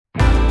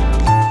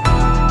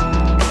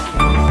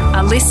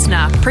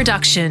listener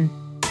production.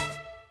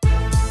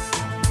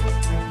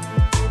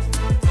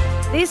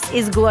 This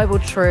is Global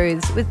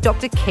Truths with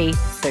Dr. Keith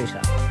Suter.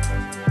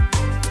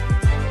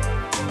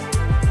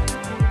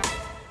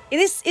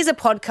 This is a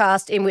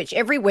podcast in which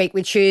every week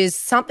we choose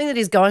something that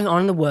is going on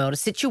in the world, a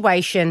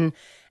situation,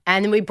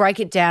 and then we break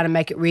it down and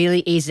make it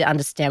really easy to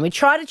understand. We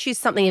try to choose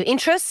something of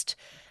interest,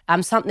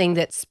 something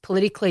that's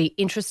politically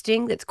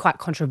interesting, that's quite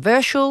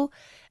controversial.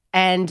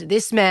 And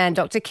this man,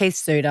 Dr. Keith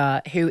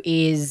Suter, who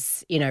is,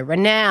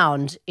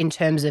 renowned in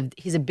terms of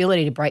his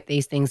ability to break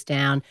these things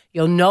down,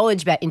 your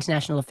knowledge about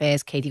international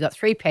affairs, Keith. You've got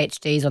 3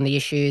 PhDs on the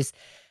issues,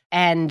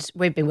 and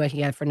we've been working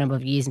together for a number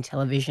of years in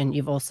television.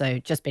 You've also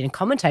just been a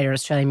commentator in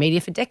Australian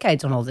media for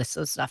decades on all this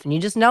sort of stuff, and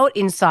you just know it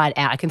inside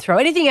out. I can throw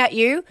anything at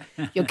you.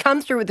 You'll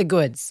come through with the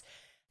goods.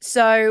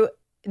 So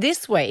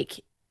this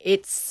week,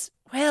 it's,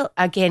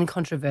 again,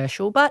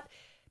 controversial, but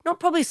not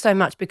probably so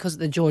much because of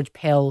the George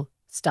Pell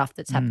stuff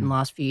that's happened the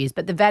last few years,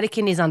 but the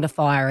Vatican is under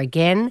fire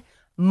again.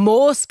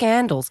 More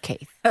scandals,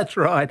 Keith. That's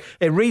right.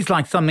 It reads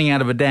like something out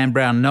of a Dan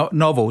Brown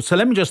novel. So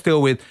let me just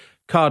deal with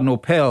Cardinal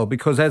Pell,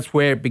 because that's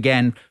where it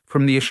began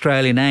from the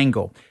Australian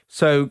angle.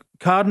 So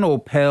Cardinal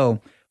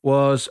Pell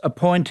was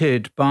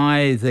appointed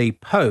by the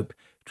Pope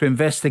to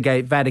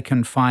investigate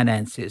Vatican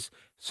finances.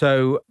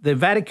 So the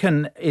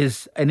Vatican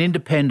is an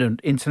independent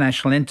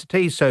international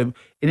entity. So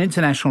in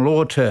international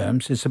law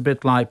terms, it's a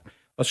bit like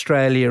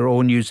Australia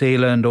or New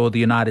Zealand or the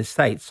United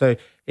States. So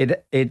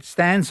it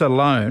stands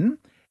alone,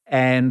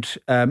 and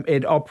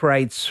it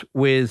operates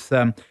with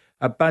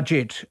a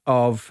budget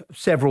of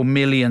several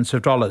millions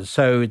of dollars.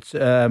 So it's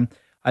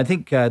I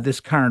think this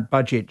current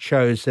budget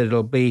shows that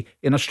it'll be,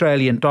 in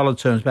Australian dollar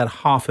terms, about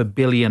 $500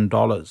 million.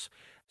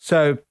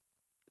 So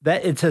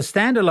that it's a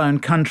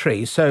standalone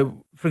country.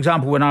 So, for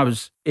example, when I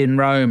was in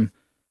Rome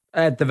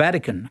at the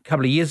Vatican a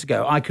couple of years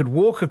ago, I could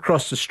walk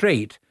across the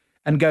street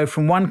and go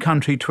from one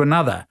country to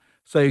another.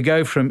 So you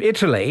go from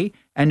Italy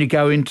and you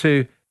go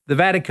into the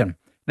Vatican.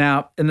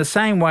 Now, in the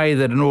same way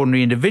that an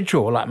ordinary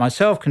individual like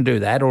myself can do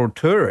that, or a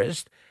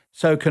tourist,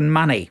 so can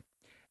money.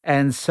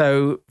 And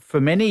so for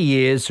many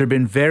years, there have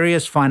been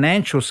various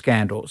financial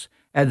scandals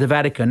at the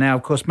Vatican. Now,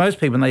 of course, most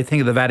people, when they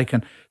think of the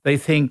Vatican, they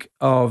think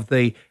of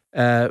the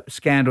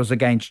scandals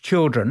against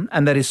children,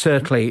 and that is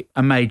certainly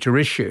a major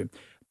issue.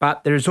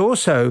 But there is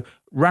also,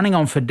 running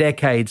on for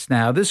decades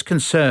now, this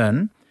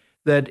concern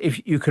that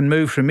if you can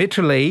move from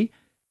Italy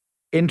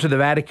into the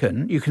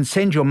Vatican, you can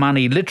send your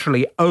money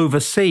literally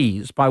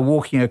overseas by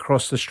walking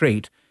across the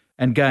street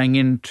and going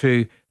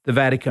into the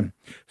Vatican.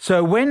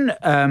 So when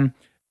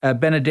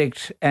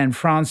Benedict and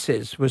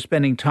Francis were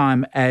spending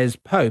time as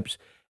popes,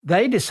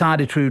 they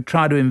decided to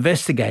try to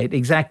investigate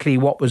exactly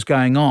what was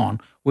going on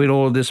with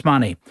all of this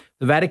money.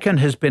 The Vatican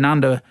has been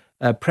under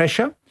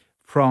pressure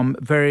from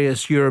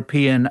various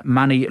European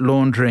money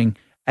laundering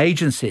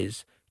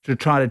agencies to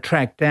try to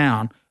track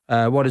down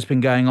what has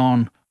been going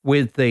on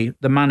with the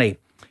money.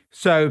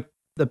 So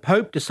the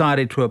Pope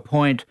decided to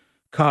appoint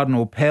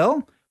Cardinal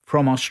Pell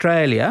from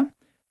Australia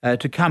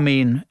to come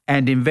in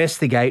and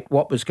investigate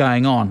what was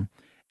going on.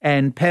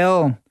 And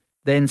Pell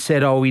then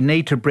said, we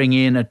need to bring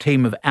in a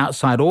team of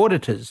outside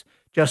auditors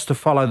just to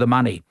follow the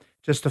money,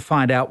 just to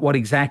find out what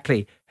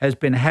exactly has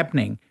been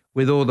happening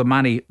with all the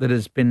money that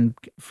has been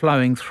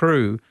flowing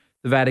through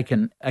the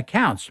Vatican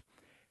accounts.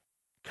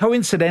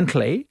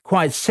 Coincidentally,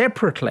 quite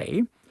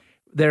separately,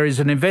 there is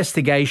an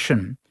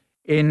investigation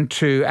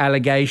into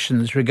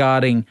allegations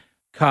regarding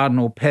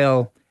Cardinal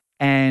Pell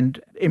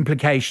and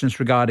implications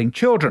regarding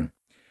children.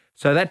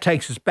 So that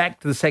takes us back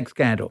to the sex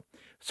scandal.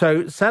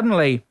 So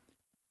suddenly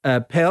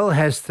Pell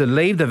has to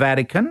leave the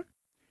Vatican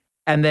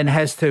and then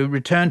has to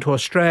return to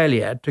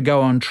Australia to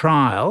go on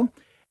trial.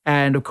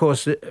 And, of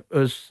course, it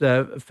was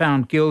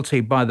found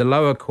guilty by the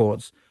lower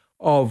courts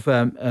of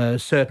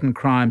certain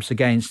crimes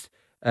against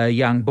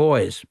young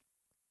boys.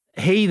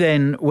 He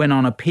then went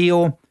on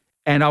appeal,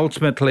 and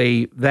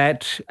ultimately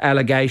that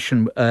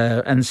allegation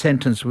and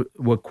sentence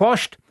were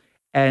quashed.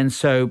 And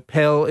so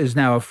Pell is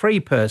now a free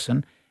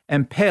person,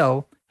 and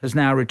Pell has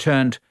now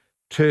returned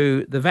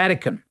to the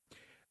Vatican.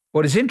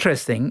 What is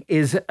interesting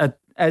is,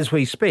 as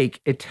we speak,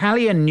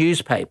 Italian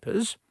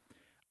newspapers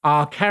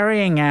are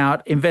carrying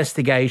out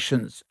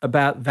investigations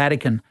about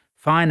Vatican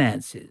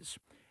finances.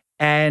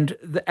 And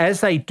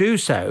as they do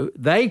so,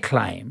 they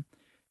claim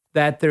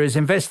that there is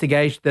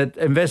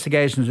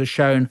investigations have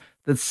shown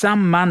that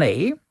some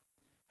money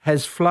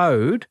has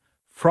flowed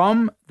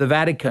from the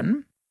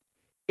Vatican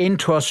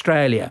into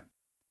Australia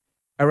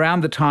around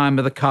the time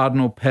of the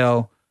Cardinal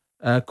Pell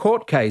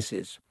court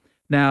cases.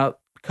 Now,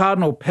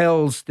 Cardinal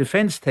Pell's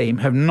defence team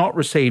have not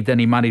received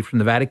any money from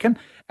the Vatican,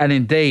 and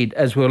indeed,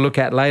 as we'll look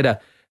at later,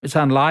 it's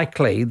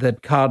unlikely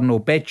that Cardinal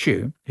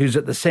Becciu, who's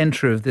at the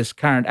centre of this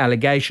current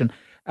allegation,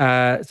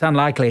 it's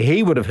unlikely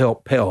he would have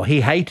helped Pell.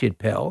 He hated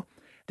Pell.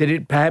 Did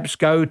it perhaps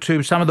go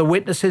to some of the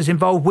witnesses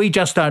involved? We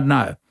just don't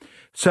know.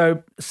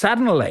 So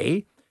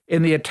suddenly,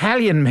 in the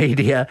Italian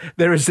media,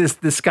 there is this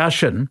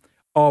discussion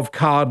of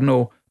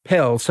Cardinal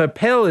Pell. So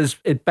Pell is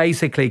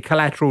basically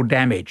collateral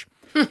damage.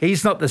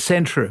 He's not the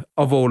centre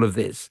of all of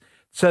this.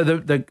 So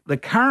the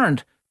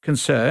current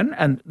concern,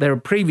 and there are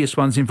previous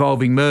ones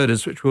involving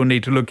murders, which we'll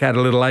need to look at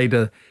a little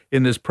later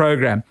in this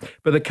program.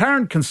 But the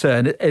current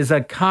concern is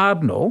a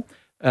cardinal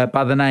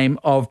by the name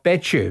of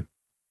Becciu.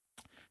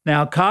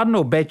 Now,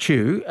 Cardinal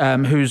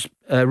Becciu, who's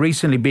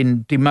recently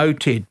been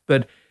demoted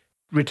but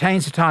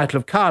retains the title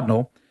of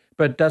cardinal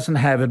but doesn't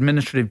have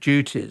administrative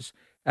duties,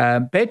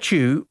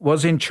 Becciu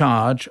was in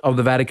charge of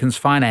the Vatican's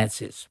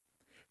finances.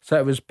 So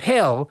it was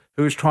Pell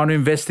who was trying to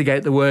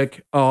investigate the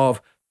work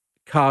of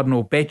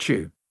Cardinal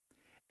Becciu.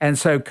 And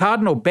so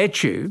Cardinal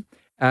Becciu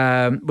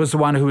was the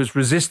one who was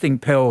resisting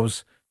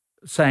Pell's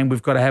saying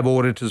we've got to have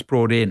auditors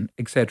brought in,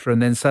 etc.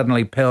 And then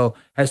suddenly Pell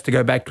has to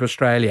go back to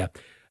Australia.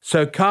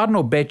 So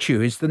Cardinal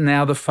Becciu is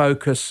now the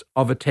focus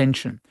of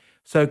attention.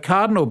 So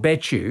Cardinal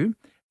Becciu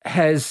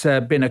has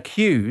been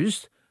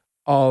accused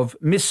of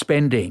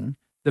misspending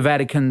the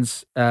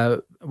Vatican's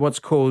what's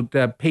called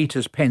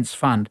Peter's Pence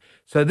Fund.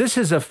 So this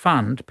is a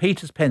fund,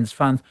 Peter's Pence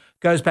Fund,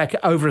 goes back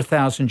over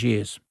 1,000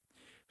 years.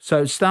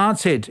 So it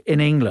started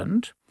in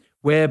England,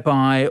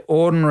 whereby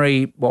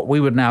ordinary, what we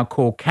would now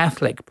call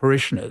Catholic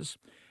parishioners,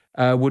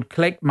 would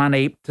collect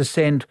money to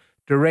send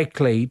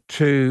directly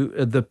to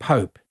the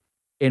Pope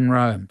in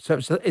Rome. So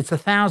it's a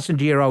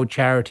 1,000-year-old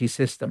charity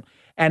system,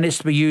 and it's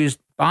to be used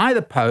by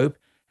the Pope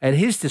at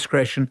his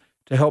discretion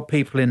to help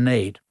people in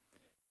need.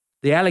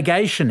 The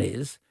allegation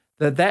is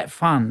that that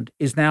fund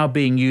is now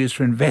being used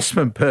for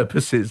investment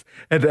purposes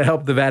and to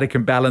help the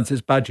Vatican balance its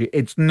budget.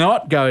 It's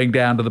not going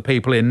down to the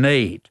people in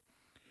need.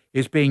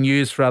 It's being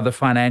used for other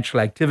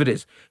financial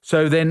activities.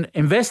 So then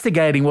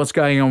investigating what's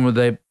going on with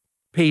the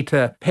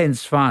Peter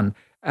Pence Fund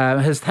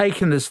has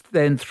taken this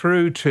then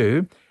through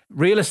to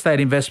real estate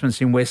investments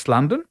in West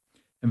London,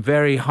 a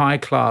very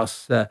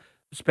high-class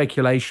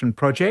speculation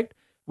project,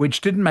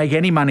 which didn't make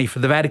any money for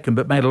the Vatican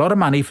but made a lot of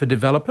money for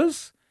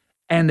developers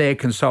and their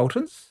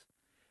consultants,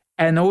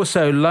 and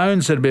also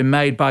loans that have been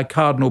made by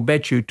Cardinal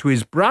Becciu to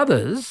his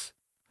brothers.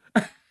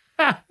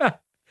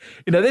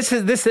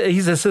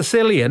 He's a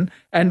Sicilian,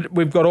 and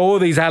we've got all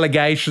these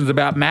allegations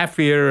about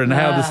mafia and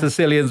how the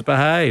Sicilians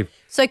behave.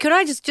 So could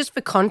I just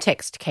for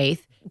context,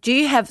 Keith, do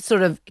you have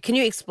can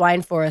you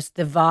explain for us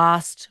the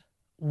vast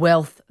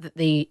wealth that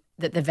the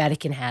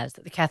Vatican has,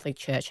 that the Catholic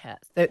Church has,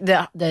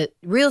 the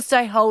real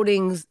estate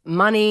holdings,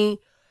 money,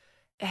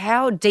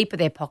 how deep are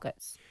their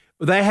pockets?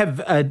 They have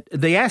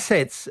the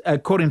assets,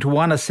 according to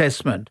one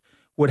assessment,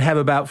 would have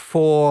about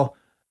 4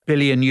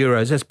 billion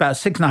euros. That's about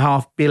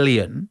 6.5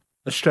 billion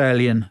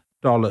Australian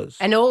dollars.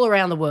 And all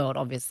around the world,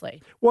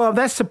 obviously. Well,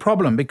 that's the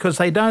problem, because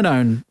they don't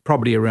own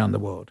property around the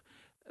world.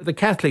 The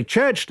Catholic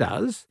Church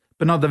does,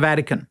 but not the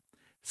Vatican.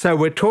 So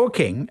we're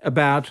talking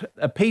about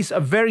a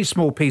very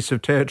small piece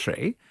of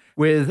territory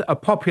with a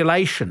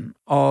population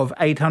of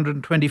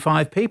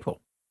 825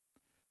 people.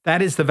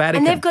 That is the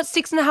Vatican. And they've got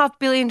 $6.5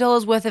 billion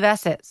worth of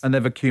assets. And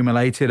they've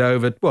accumulated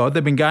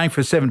they've been going for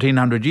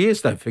 1,700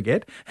 years, don't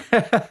forget.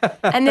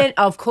 And then,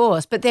 of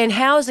course, but then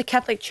how is the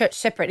Catholic Church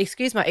separate?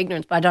 Excuse my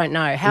ignorance, but I don't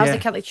know. How is the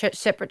Catholic Church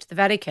separate to the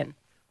Vatican?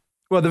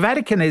 Well, the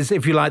Vatican is,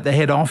 if you like, the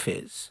head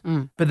office,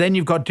 but then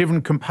you've got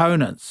different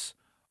components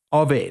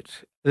of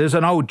it. There's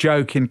an old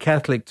joke in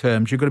Catholic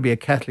terms. You've got to be a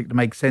Catholic to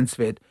make sense of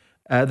it.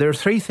 There are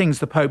three things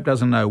the Pope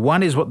doesn't know.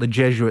 One is what the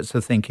Jesuits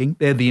are thinking.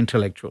 They're the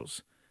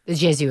intellectuals. The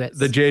Jesuits.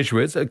 The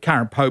Jesuits. The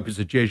current Pope is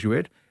a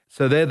Jesuit.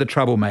 So they're the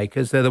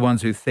troublemakers. They're the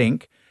ones who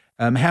think.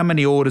 How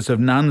many orders of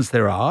nuns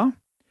there are.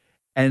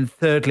 And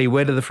thirdly,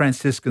 where do the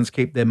Franciscans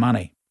keep their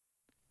money?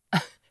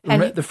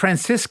 The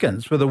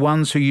Franciscans were the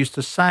ones who used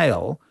to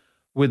sail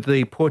with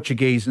the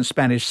Portuguese and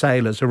Spanish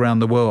sailors around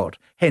the world,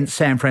 hence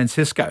San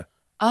Francisco.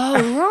 Oh,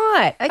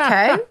 right.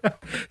 Okay.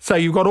 So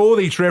you've got all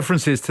these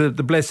references to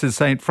the Blessed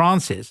St.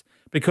 Francis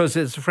because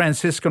it's a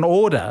Franciscan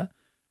order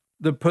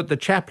that put the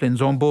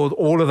chaplains on board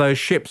all of those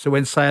ships that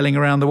went sailing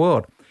around the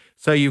world.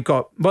 So you've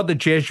got what the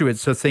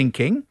Jesuits are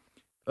thinking,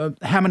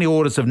 how many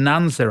orders of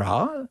nuns there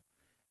are.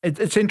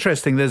 It's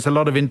interesting. There's a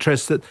lot of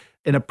interest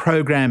in a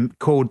program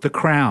called The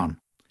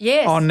Crown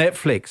on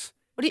Netflix.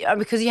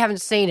 Because you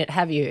haven't seen it,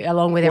 have you,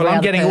 along with every other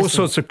I'm getting person? all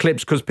sorts of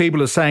clips because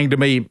people are saying to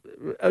me,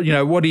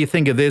 what do you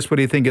think of this? What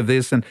do you think of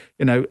this? And,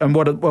 and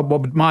what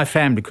would my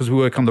family, because we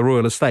work on the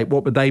royal estate,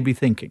 what would they be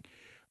thinking?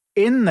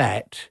 In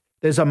that,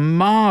 there's a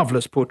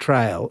marvellous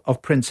portrayal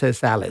of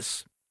Princess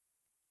Alice.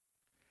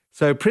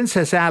 So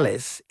Princess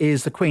Alice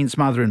is the Queen's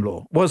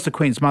mother-in-law, was the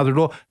Queen's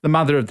mother-in-law, the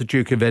mother of the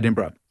Duke of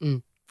Edinburgh.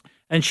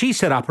 And she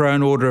set up her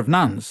own order of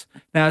nuns.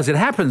 Now, as it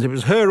happens, it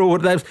was her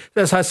order.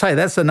 As I say,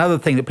 that's another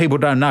thing that people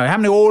don't know. How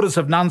many orders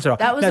of nuns there are?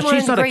 That was now,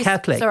 she's not a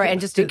Catholic. Sorry,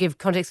 and just to give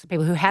context to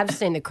people who have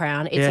seen The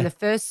Crown, it's in the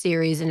first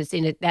series and it's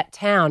in that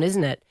town,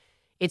 isn't it?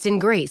 It's in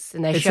Greece,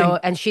 and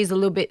and she's a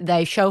little bit.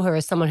 They show her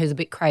as someone who's a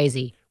bit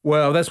crazy.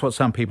 Well, that's what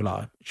some people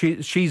are.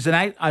 She's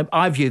an.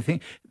 I view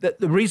things that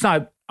the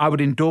reason I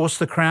would endorse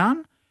The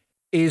Crown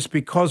is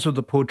because of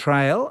the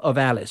portrayal of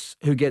Alice,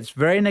 who gets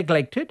very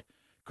neglected.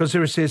 Because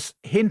there is this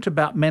hint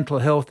about mental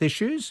health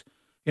issues.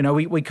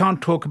 We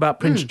can't talk about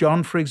Prince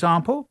John, for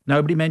example.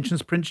 Nobody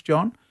mentions Prince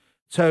John.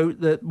 So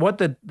what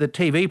the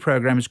TV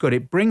program is good.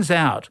 It brings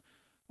out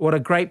what a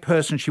great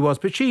person she was.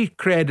 But she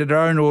created her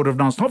own order of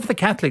nuns, not for the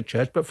Catholic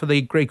Church, but for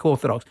the Greek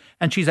Orthodox.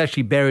 And she's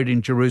actually buried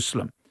in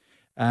Jerusalem.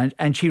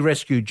 And she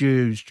rescued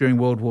Jews during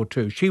World War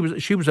II. She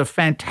was a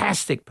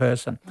fantastic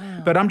person.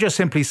 Wow. But I'm just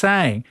simply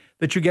saying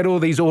that you get all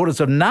these orders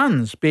of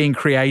nuns being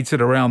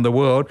created around the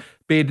world,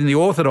 be it in the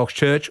Orthodox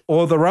Church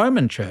or the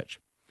Roman Church.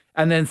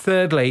 And then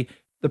thirdly,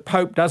 the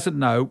Pope doesn't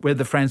know where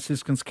the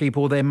Franciscans keep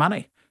all their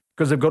money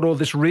because they've got all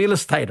this real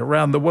estate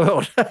around the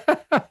world.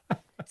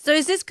 So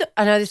is this,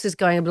 I know this is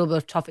going a little bit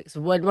off topic,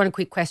 so one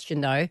quick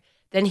question though.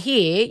 Then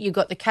here you've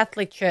got the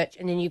Catholic Church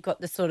and then you've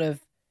got the sort of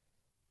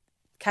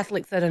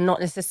Catholics that are not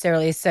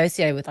necessarily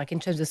associated with, like in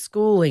terms of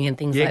schooling and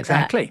things like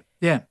exactly.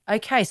 that. Yeah.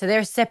 Okay, so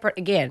they're separate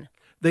again.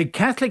 The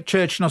Catholic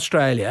Church in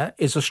Australia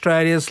is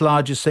Australia's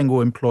largest single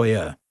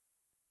employer.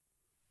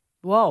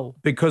 Whoa.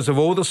 Because of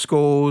all the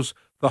schools,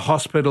 the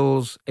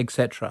hospitals,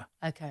 etc.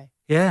 Okay.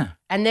 Yeah.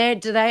 And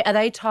are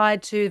they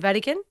tied to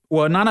Vatican?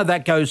 Well, none of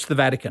that goes to the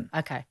Vatican.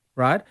 Okay.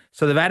 Right?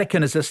 So the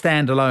Vatican is a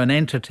standalone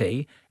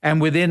entity,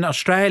 and within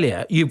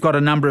Australia, you've got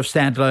a number of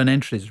standalone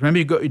entities. Remember,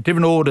 you've got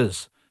different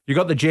orders. You've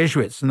got the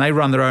Jesuits, and they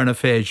run their own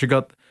affairs. You've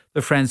got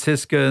the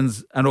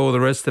Franciscans and all the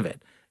rest of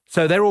it.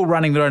 So they're all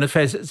running their own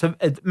affairs. So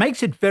it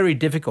makes it very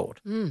difficult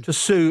to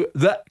sue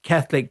the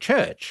Catholic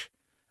Church,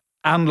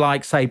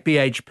 unlike, say,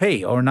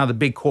 BHP or another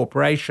big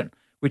corporation,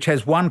 which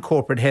has one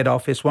corporate head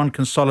office, one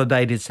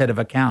consolidated set of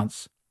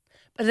accounts.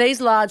 But are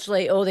these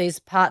largely, all these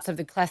parts of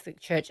the Catholic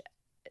Church,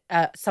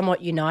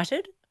 somewhat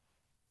united?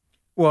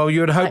 Well,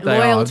 you would hope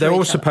they are. They're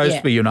all supposed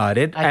to be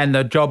united, Okay. and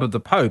the job of the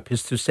Pope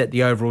is to set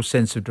the overall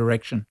sense of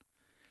direction.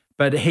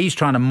 But he's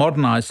trying to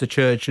modernise the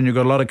church, and you've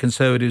got a lot of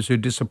conservatives who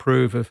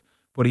disapprove of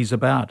what he's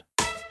about.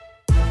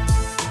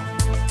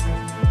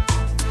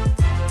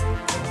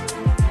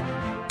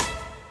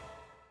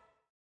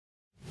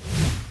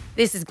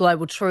 This is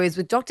Global Truths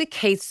with Dr.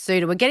 Keith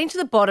Suter. We're getting to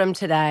the bottom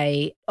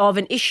today of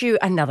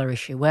another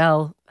issue.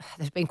 Well,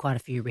 there's been quite a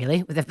few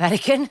really with the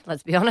Vatican,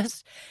 let's be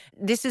honest.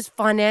 This is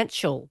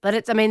financial,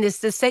 but there's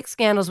the sex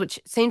scandals which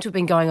seem to have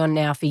been going on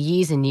now for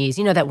years and years.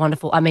 You know that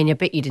wonderful, I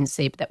bet you didn't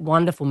see it, but that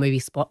wonderful movie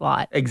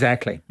Spotlight.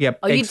 Exactly. Yep.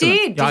 Oh, excellent.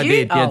 you did? I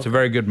did. Yeah, it's a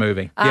very good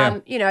movie. Yeah.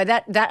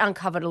 That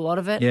uncovered a lot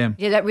of it. Yeah.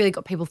 Yeah, that really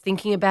got people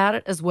thinking about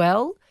it as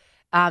well,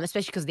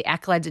 especially because of the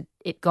accolades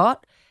it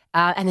got.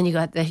 And then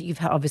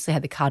you've obviously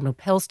had the Cardinal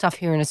Pell stuff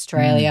here in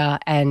Australia,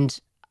 and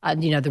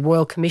the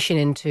Royal Commission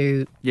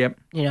into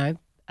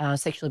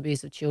sexual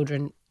abuse of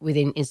children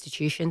within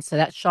institutions. So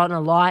that's shone a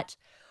light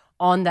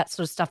on that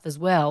sort of stuff as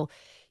well.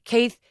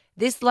 Keith,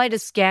 this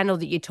latest scandal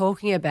that you're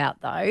talking about,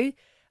 though,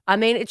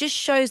 it just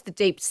shows the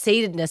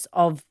deep-seatedness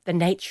of the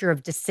nature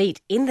of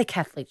deceit in the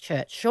Catholic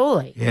Church.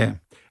 Surely, yeah.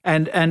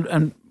 And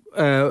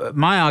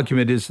my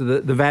argument is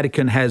that the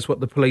Vatican has what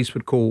the police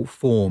would call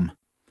form.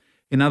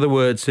 In other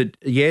words,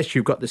 yes,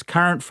 you've got this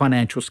current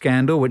financial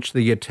scandal, which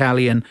the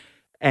Italian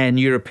and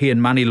European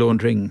money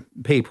laundering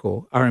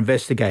people are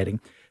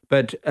investigating.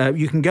 But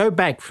you can go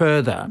back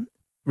further.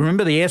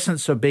 Remember the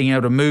essence of being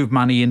able to move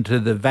money into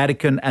the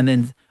Vatican, and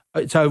then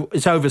it's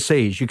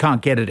overseas. You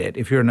can't get at it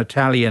if you're an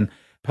Italian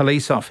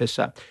police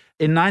officer.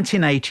 In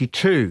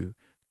 1982,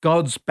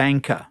 God's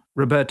banker,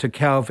 Roberto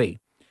Calvi,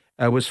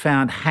 was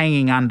found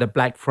hanging under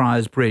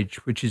Blackfriars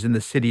Bridge, which is in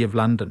the city of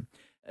London.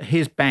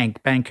 His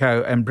bank,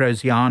 Banco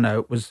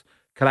Ambrosiano, was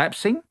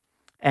collapsing,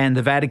 and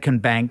the Vatican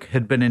Bank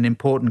had been an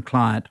important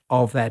client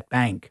of that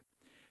bank.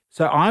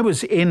 So I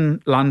was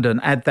in London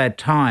at that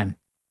time,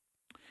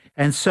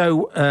 and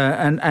so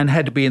and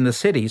had to be in the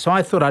city. So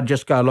I thought I'd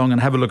just go along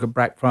and have a look at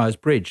Blackfriars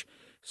Bridge.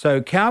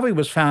 So Calvi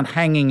was found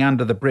hanging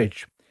under the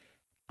bridge.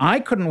 I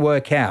couldn't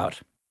work out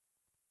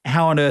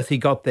how on earth he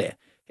got there.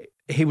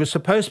 He was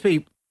supposed to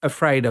be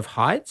afraid of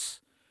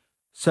heights,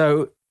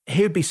 so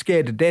he would be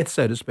scared to death,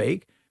 so to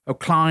speak, of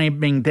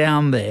climbing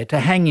down there to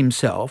hang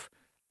himself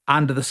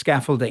under the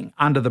scaffolding,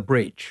 under the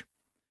bridge.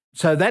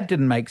 So that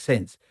didn't make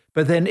sense.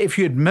 But then if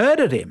you'd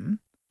murdered him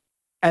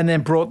and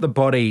then brought the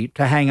body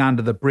to hang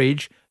under the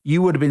bridge,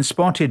 you would have been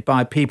spotted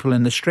by people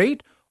in the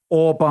street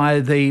or by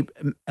the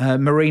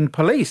marine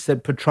police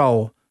that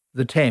patrol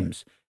the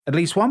Thames. At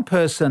least one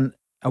person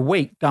a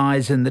week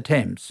dies in the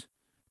Thames.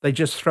 They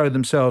just throw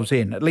themselves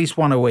in, at least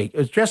one a week.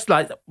 It's just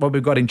like what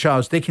we've got in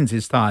Charles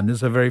Dickens' time.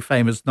 There's a very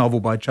famous novel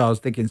by Charles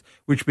Dickens,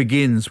 which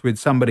begins with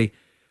somebody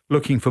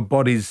looking for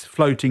bodies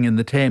floating in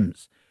the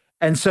Thames.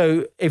 And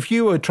so if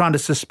you were trying to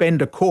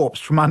suspend a corpse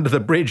from under the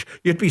bridge,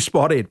 you'd be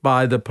spotted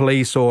by the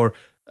police or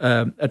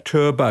a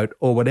tour boat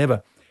or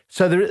whatever.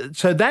 So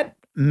that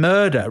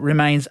murder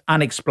remains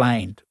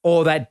unexplained,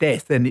 or that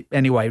death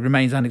anyway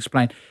remains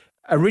unexplained.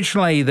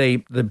 Originally,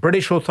 the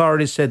British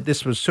authorities said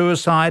this was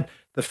suicide.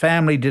 The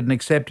family didn't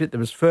accept it. There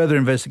was further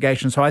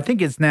investigation. So I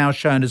think it's now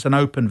shown as an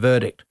open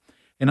verdict.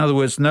 In other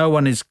words, no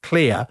one is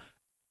clear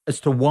as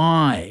to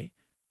why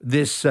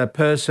this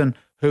person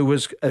who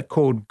was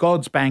called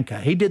God's banker,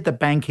 he did the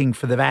banking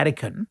for the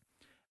Vatican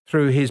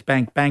through his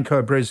bank, Banco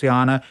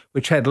Ambrosiano,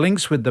 which had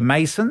links with the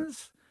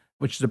Masons,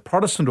 which is a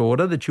Protestant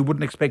order that you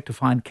wouldn't expect to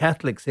find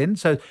Catholics in.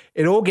 So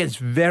it all gets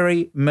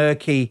very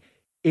murky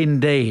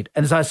indeed.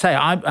 And as I say,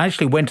 I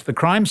actually went to the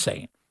crime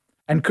scene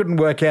and couldn't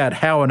work out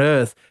how on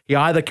earth he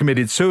either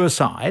committed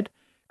suicide,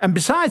 and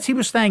besides, he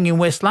was staying in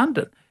West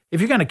London.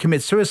 If you're going to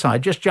commit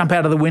suicide, just jump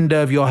out of the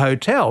window of your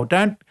hotel.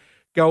 Don't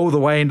go all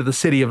the way into the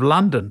city of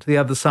London, to the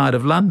other side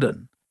of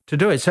London, to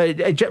do it. So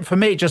for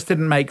me, it just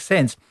didn't make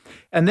sense.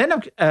 And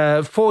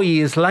then 4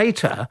 years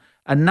later,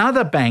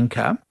 another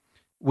banker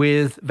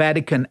with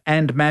Vatican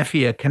and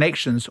mafia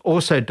connections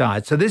also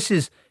died. So this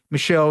is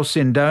Michel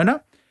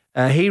Sindona.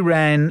 He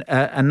ran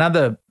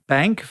another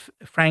bank,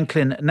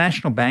 Franklin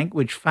National Bank,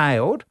 which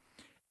failed,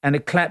 and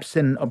it collapsed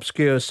in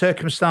obscure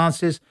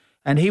circumstances,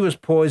 and he was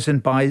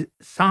poisoned by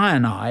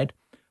cyanide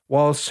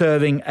while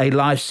serving a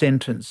life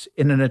sentence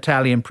in an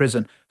Italian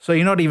prison. So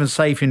you're not even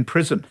safe in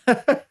prison.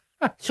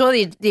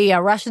 Sure, the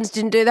Russians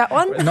didn't do that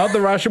one? Not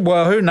the Russian.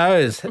 Well, who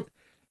knows?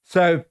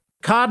 So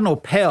Cardinal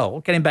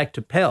Pell, getting back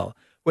to Pell,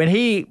 when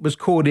he was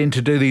called in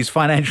to do these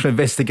financial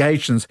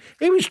investigations,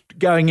 he was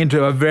going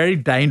into a very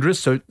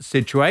dangerous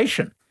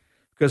situation,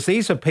 because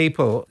these are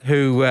people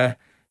who,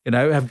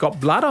 have got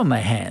blood on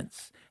their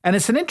hands. And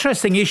it's an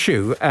interesting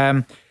issue.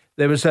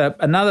 There was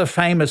another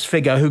famous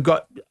figure who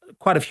got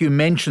quite a few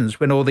mentions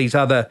when all these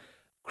other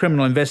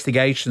criminal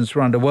investigations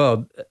were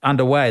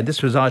underway.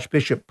 This was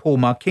Archbishop Paul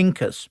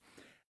Marcinkus,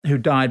 who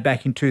died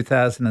back in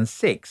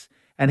 2006.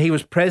 And he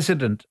was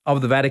president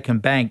of the Vatican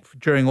Bank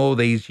during all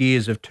these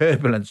years of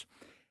turbulence.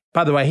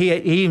 By the way,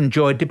 he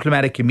enjoyed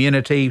diplomatic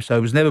immunity, so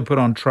he was never put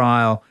on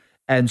trial,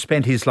 and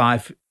spent his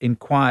life in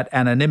quiet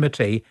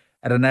anonymity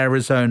at an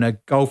Arizona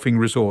golfing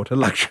resort, a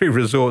luxury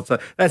resort. So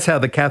that's how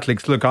the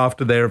Catholics look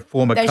after their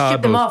former cardinals. They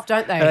ship them off,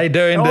 don't they? They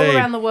do indeed. All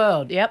around the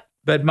world, yep.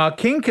 But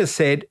Marcinkus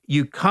said,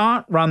 you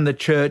can't run the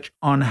church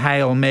on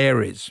Hail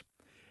Marys.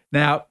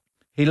 Now,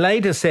 he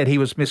later said he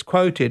was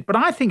misquoted, but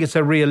I think it's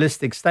a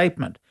realistic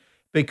statement,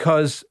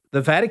 because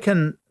the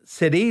Vatican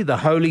City, the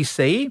Holy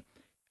See,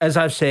 as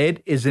I've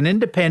said, is an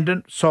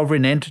independent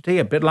sovereign entity,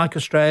 a bit like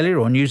Australia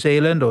or New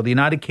Zealand or the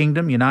United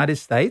Kingdom, United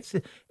States,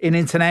 in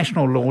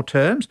international law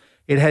terms.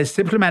 It has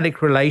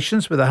diplomatic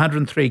relations with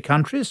 103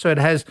 countries, so it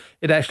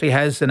actually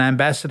has an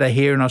ambassador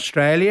here in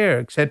Australia,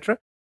 etc.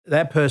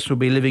 That person will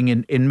be living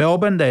in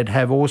Melbourne. They'd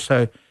have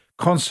also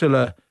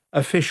consular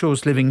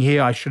officials living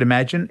here, I should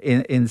imagine,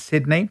 in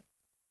Sydney.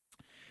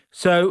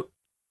 So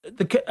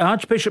the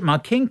Archbishop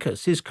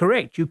Marcinkus is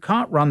correct. You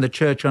can't run the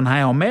church on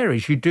Hail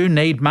Marys. You do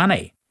need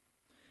money.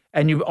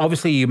 And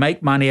you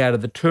make money out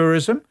of the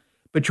tourism,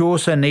 but you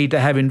also need to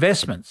have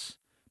investments.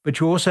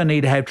 But you also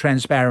need to have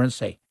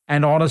transparency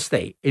and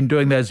honesty in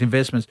doing those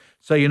investments,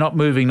 so you're not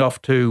moving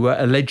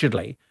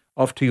allegedly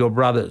off to your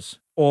brothers,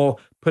 or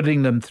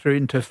putting them through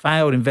into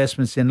failed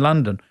investments in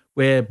London,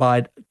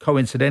 whereby,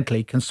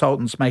 coincidentally,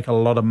 consultants make a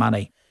lot of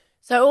money.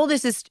 So all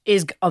this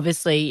is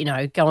obviously,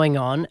 going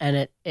on,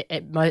 and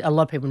a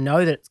lot of people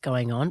know that it's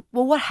going on.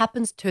 Well, what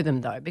happens to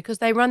them, though? Because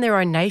they run their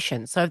own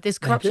nation. So if there's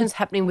corruption's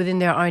happening within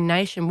their own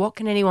nation, what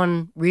can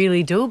anyone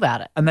really do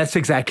about it? And that's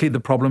exactly the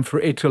problem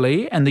for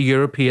Italy and the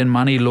European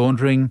money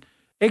laundering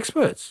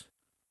experts,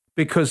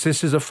 because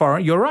this is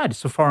you're right,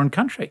 it's a foreign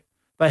country.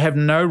 They have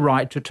no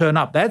right to turn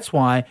up. That's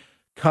why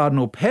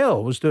Cardinal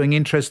Pell was doing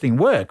interesting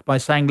work by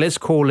saying, let's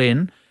call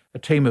in a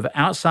team of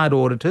outside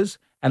auditors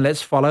and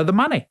let's follow the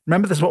money.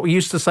 Remember, that's what we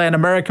used to say in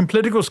American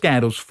political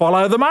scandals,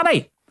 follow the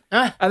money.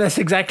 And that's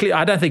exactly,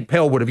 I don't think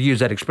Pell would have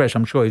used that expression.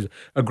 I'm sure he's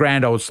a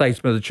grand old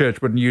statesman of the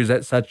church, wouldn't use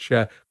that such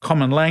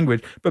common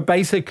language. But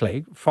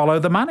basically, follow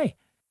the money.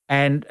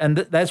 And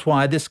that's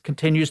why this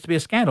continues to be a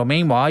scandal.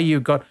 Meanwhile,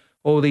 you've got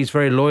all these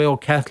very loyal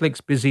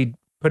Catholics busy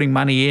putting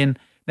money in.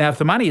 Now, if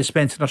the money is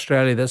spent in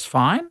Australia, that's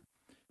fine.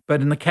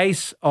 But in the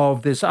case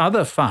of this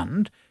other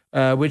fund,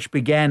 which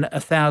began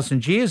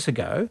 1,000 years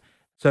ago,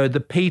 so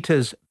the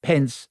Peters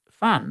Pence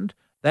Fund,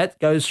 that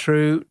goes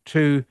through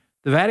to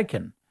the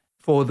Vatican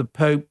for the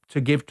Pope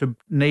to give to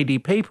needy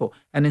people.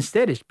 And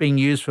instead, it's being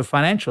used for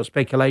financial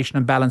speculation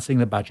and balancing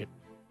the budget.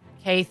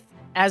 Keith,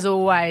 as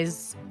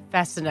always,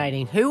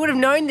 fascinating. Who would have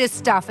known this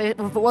stuff if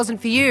it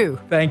wasn't for you?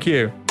 Thank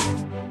you.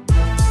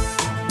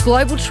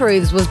 Global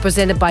Truths was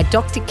presented by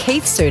Dr.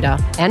 Keith Suter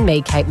and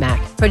me, Kate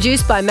Mack.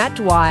 Produced by Matt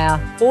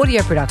Dwyer.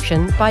 Audio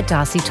production by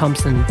Darcy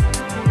Thompson.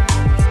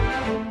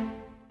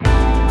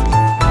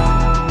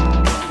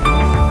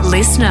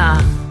 Listener.